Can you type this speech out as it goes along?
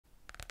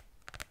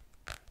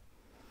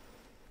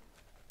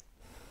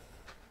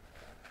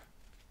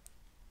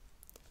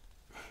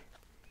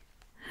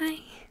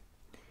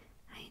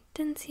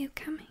sense you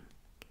coming.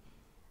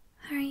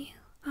 Are you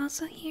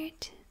also here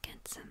to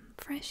get some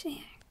fresh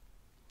air?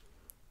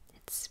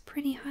 It's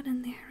pretty hot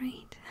in there,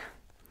 right?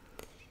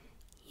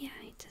 Yeah,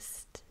 I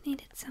just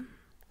needed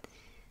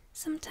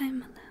some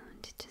time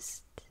alone to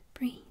just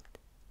breathe.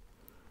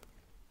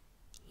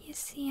 You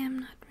see, I'm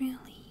not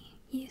really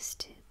used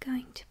to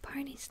going to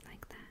parties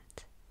like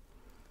that.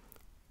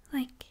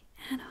 Like,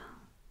 at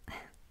all.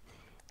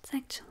 It's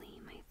actually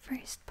my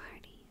first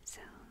party, so...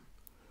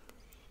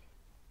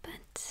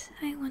 But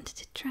I wanted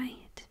to try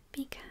it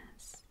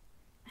because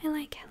I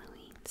like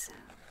Halloween, so...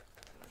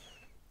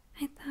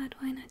 I thought,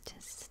 why not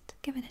just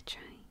give it a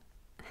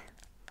try?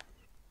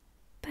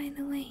 By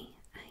the way,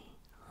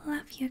 I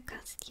love your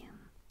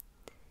costume.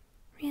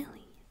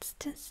 Really, it's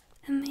just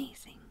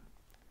amazing.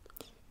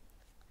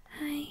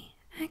 I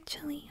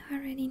actually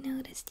already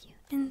noticed you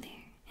in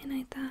there, and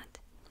I thought,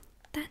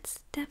 that's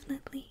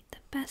definitely the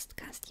best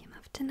costume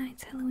of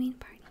tonight's Halloween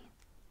party.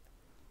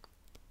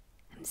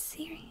 I'm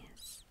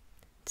serious.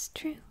 It's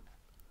true.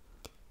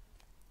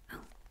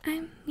 Oh,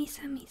 I'm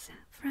Misa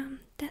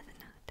from Death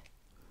Note.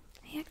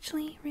 I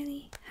actually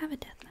really have a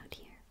Death Note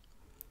here.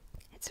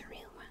 It's a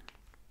real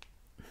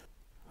one.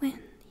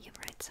 When you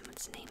write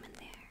someone's name in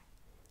there,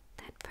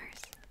 that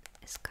person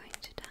is going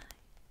to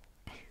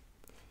die.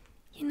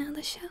 You know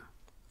the show?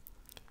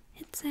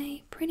 It's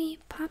a pretty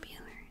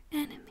popular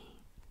anime.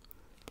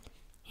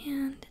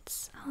 And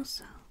it's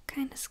also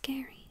kinda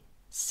scary,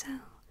 so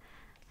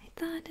I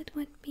thought it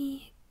would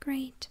be a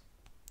great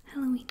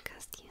Halloween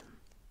costume.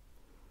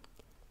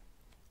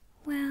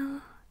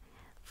 Well,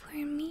 for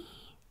me,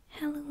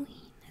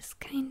 Halloween is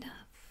kind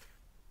of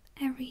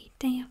every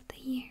day of the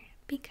year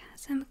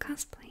because I'm a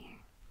cosplayer.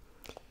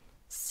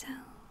 So,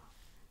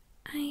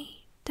 I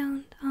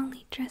don't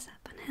only dress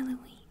up on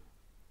Halloween.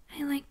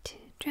 I like to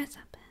dress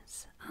up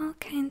as all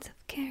kinds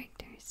of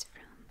characters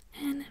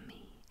from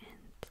anime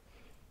and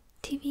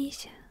TV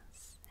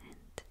shows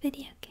and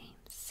video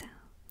games, so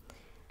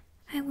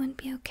I wouldn't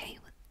be okay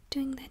with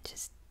doing that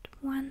just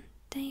one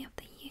day of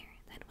the year.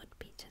 That would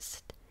be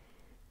just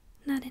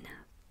not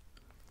enough.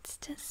 It's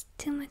just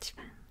too much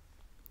fun.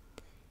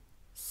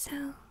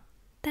 So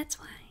that's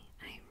why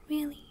I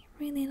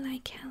really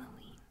like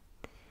Halloween.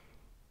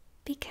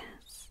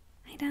 Because,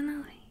 I don't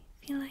know,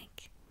 I feel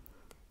like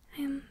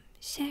I'm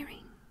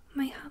sharing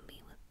my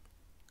hobby with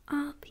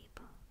all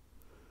people.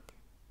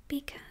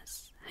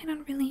 Because I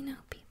don't really know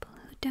people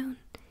who don't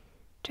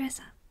dress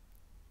up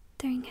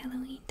during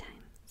Halloween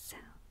time, so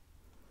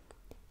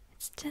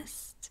it's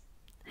just,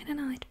 I don't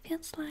know, it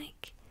feels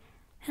like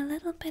a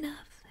little bit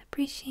of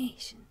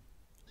appreciation,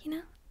 you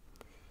know?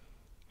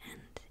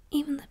 And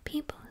even the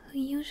people who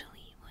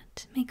usually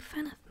would make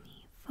fun of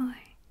me for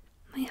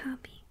my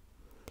hobby,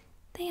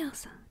 they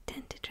also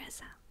tend to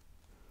dress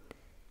up.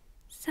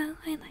 So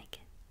I like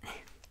it.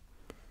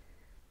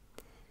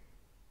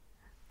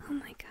 Oh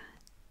my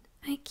god,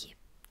 I keep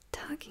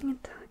talking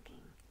and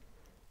talking.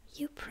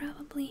 You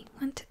probably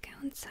want to go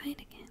inside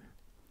again.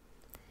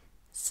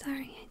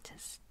 Sorry, I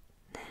just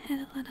had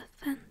a lot of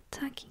fun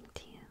talking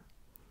to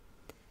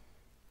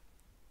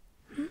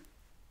you.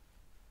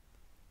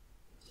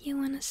 You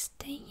wanna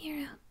stay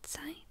here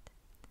outside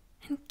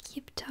and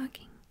keep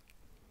talking?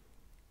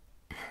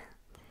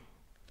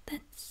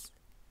 That's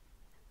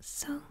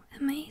so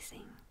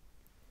amazing.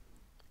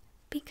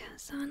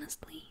 Because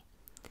honestly,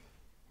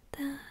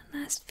 the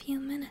last few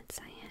minutes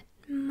I had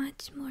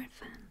much more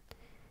fun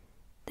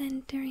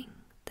than during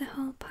the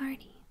whole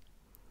party.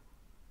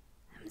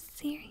 I'm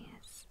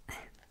serious.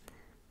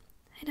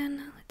 I don't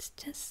know, it's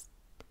just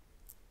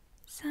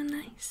so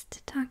nice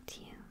to talk to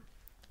you.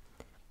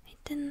 I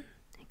didn't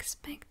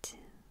expect to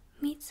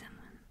meet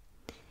someone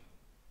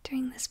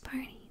during this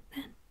party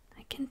that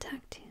I can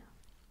talk to.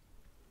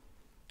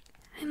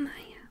 I'm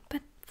Maya,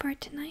 but for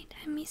tonight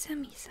I'm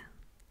Misa.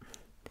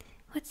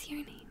 What's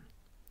your name?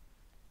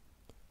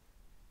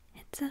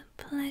 It's a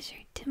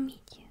pleasure to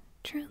meet you,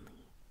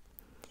 truly.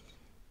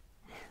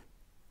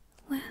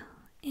 Well,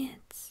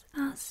 it's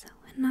also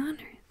an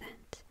honor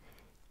that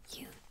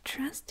you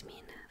trust me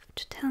enough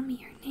to tell me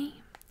your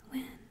name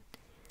when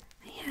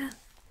I have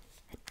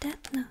a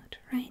death note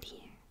right here.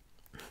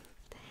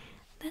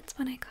 That's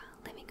what I call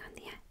living on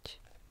the edge.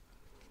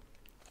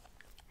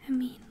 I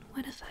mean,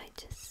 what if I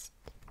just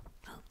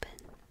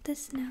open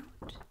this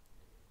note,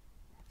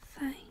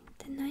 find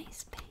a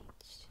nice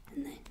page,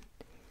 and then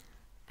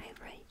I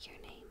write your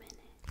name in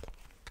it,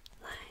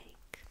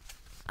 like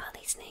all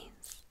these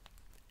names.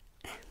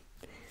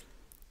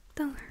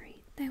 Don't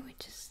worry, they were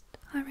just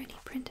already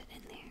printed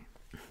in there.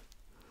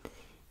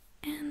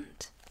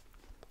 And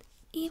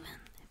even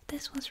if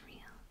this was real,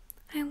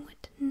 I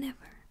would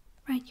never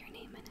write your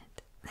name in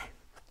it.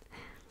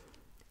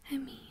 I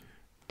mean,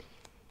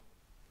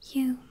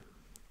 you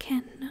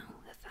can't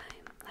know if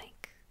I'm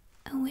like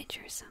a witch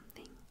or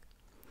something.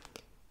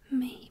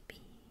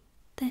 Maybe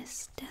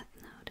this death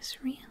note is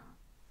real.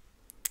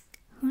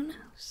 Who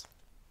knows?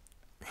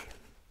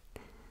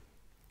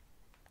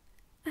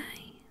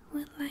 I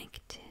would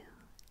like to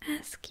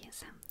ask you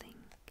something,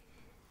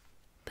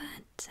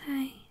 but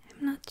I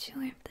am not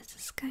sure if this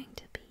is going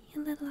to be a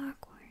little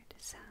awkward.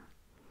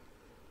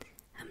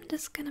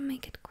 just gonna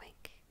make it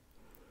quick.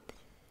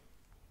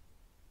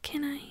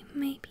 Can I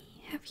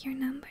maybe have your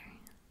number?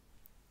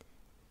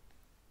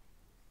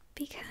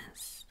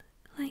 Because,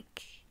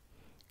 like,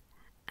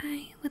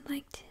 I would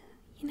like to,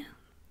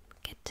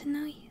 get to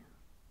know you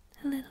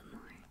a little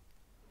more.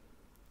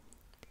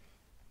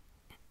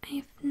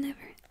 I've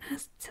never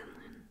asked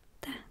someone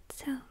that,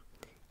 so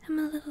I'm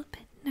a little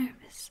bit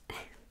nervous.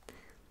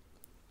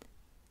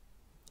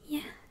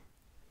 Yeah.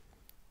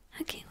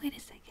 Okay, wait a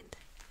second.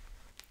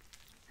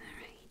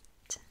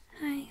 Alright,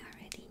 I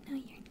already know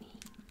your name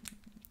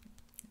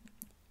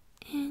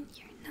and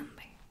your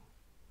number.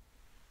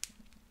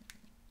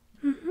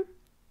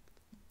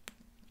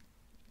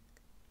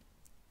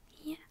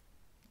 Yeah.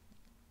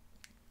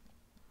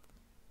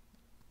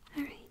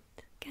 Alright,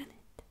 got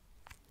it.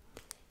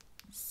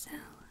 So,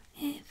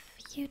 if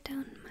you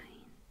don't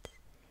mind,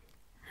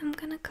 I'm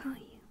gonna call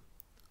you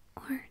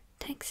or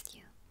text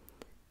you.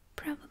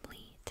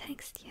 Probably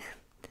text you.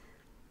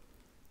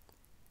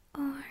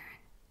 Or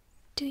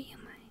do you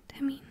mind?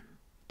 I mean,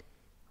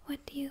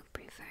 what do you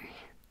prefer?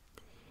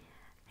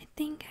 I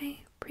think I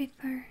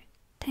prefer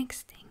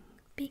texting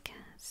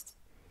because,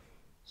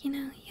 you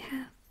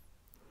have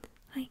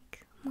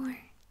like more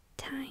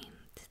time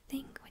to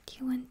think what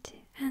you want to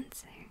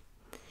answer.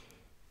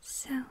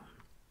 So,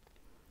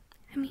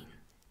 I mean,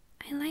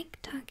 I like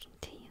talking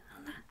to you a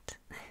lot.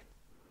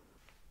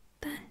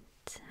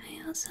 But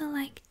I also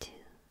like to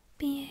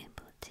be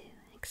able to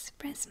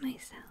express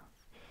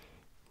myself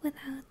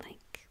without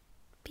like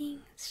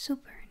being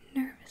super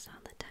nervous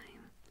all the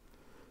time.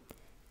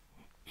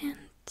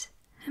 And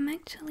I'm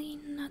actually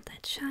not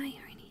that shy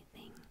or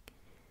anything.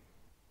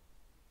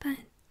 But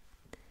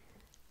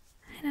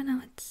I don't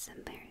know, it's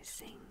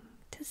embarrassing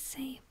to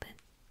say,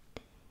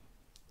 but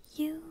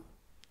you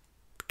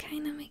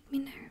kind of make me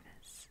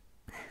nervous.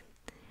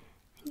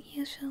 And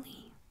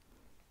usually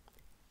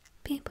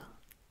people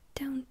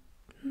don't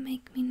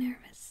make me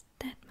nervous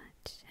that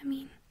much. I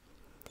mean,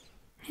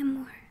 I'm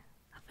more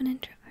of an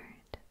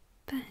introvert,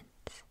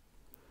 but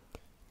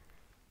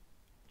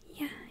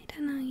yeah, I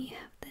don't know, you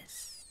have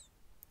this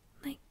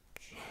like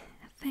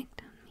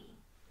effect on me.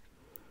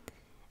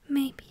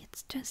 Maybe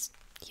it's just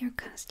your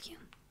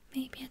costume.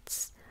 Maybe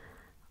it's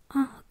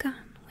all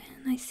gone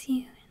when I see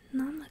you in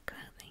normal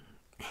clothing.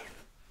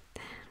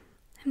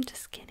 I'm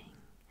just kidding.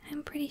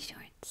 I'm pretty sure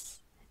it's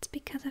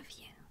because of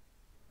you.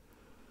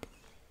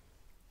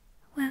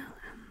 Well,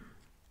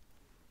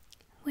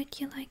 would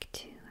you like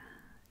to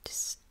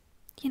just,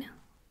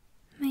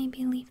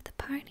 maybe leave the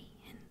party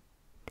and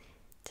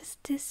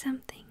just do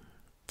something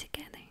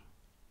together?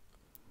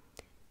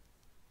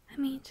 I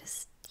mean,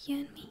 just you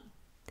and me.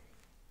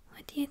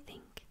 What do you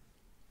think?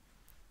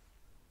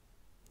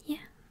 Yeah.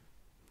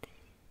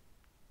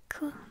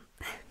 Cool.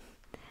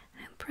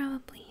 I'm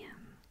probably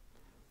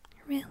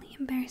really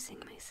embarrassing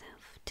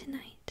myself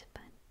tonight,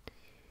 but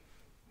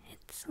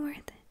it's worth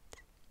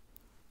it.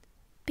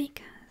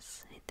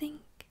 Because I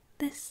think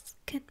this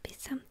could be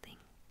something.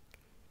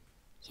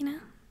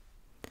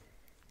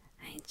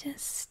 I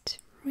just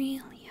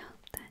really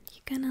hope that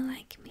you're gonna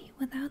like me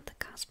without the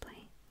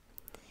cosplay.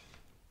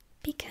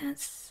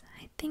 Because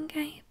I think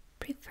I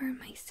prefer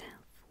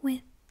myself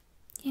with,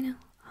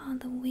 all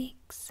the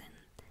wigs and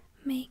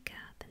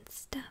makeup and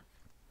stuff.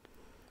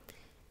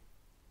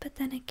 But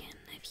then again,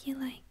 if you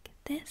like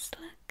this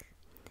look,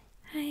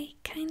 I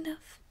kind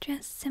of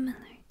dress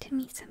similar to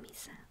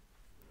Misa.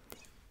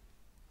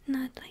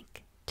 Not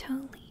like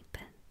totally,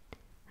 but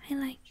I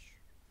like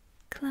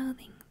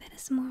clothing that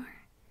is more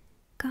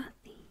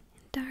gothy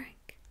and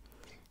dark,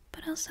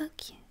 but also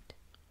cute.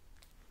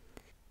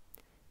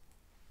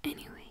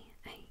 Anyway,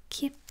 I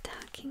keep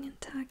talking and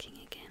talking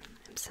again.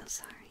 I'm so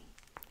sorry.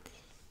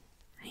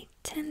 I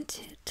tend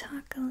to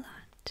talk a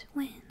lot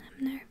when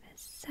I'm nervous,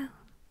 so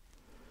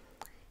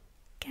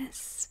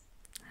guess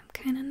I'm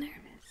kind of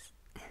nervous.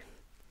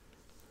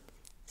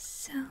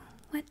 So,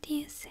 what do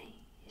you say?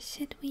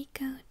 Should we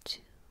go to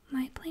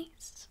my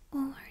place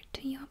or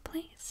to your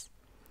place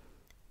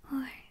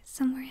or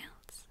somewhere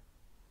else?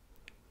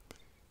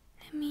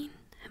 I mean,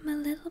 I'm a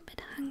little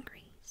bit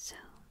hungry, so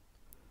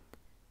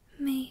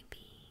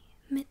maybe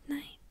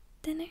midnight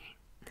dinner?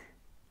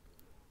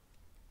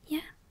 Yeah,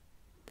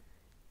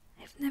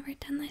 I've never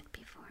done that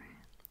before.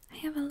 I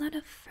have a lot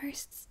of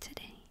firsts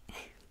today.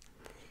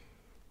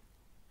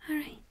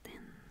 Alright then,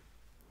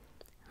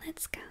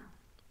 let's go.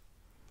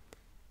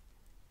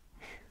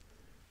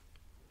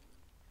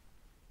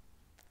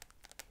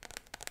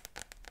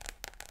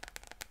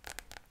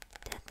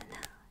 Death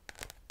Note.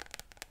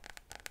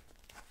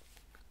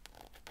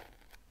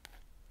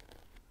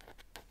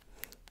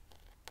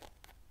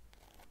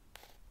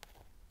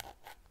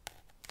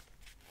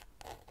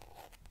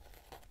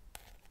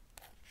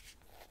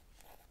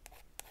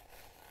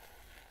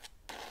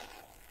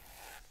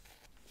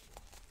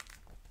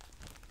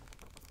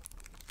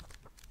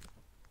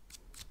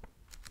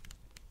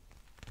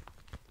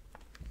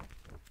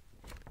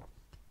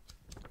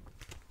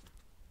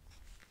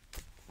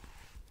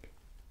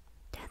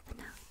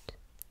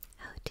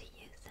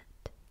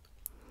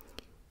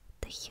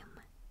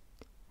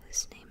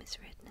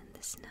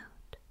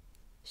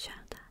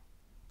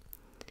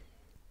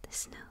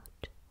 This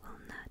note will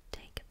not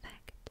take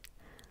effect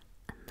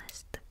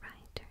unless the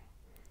writer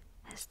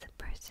has the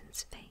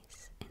person's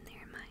face in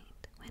their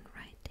mind when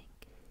writing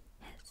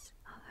his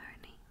or her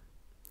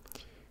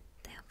name.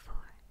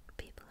 Therefore,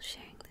 people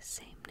sharing the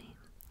same name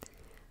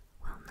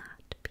will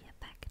not be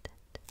affected.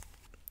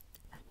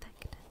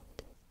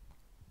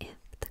 If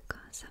the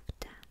cause of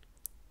death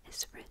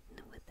is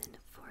written within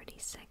 40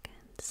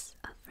 seconds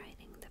of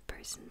writing the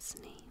person's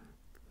name,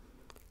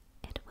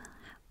 it will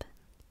happen.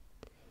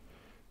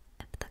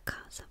 If the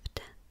cause of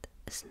death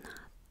is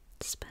not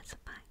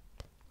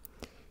specified,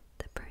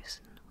 the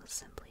person will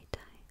simply die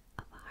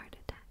of a heart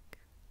attack.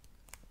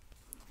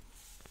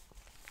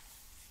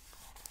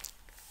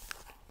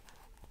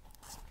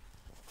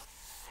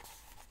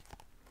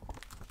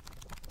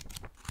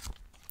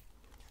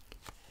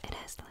 It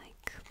has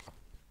like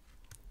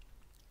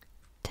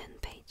 10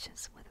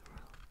 pages with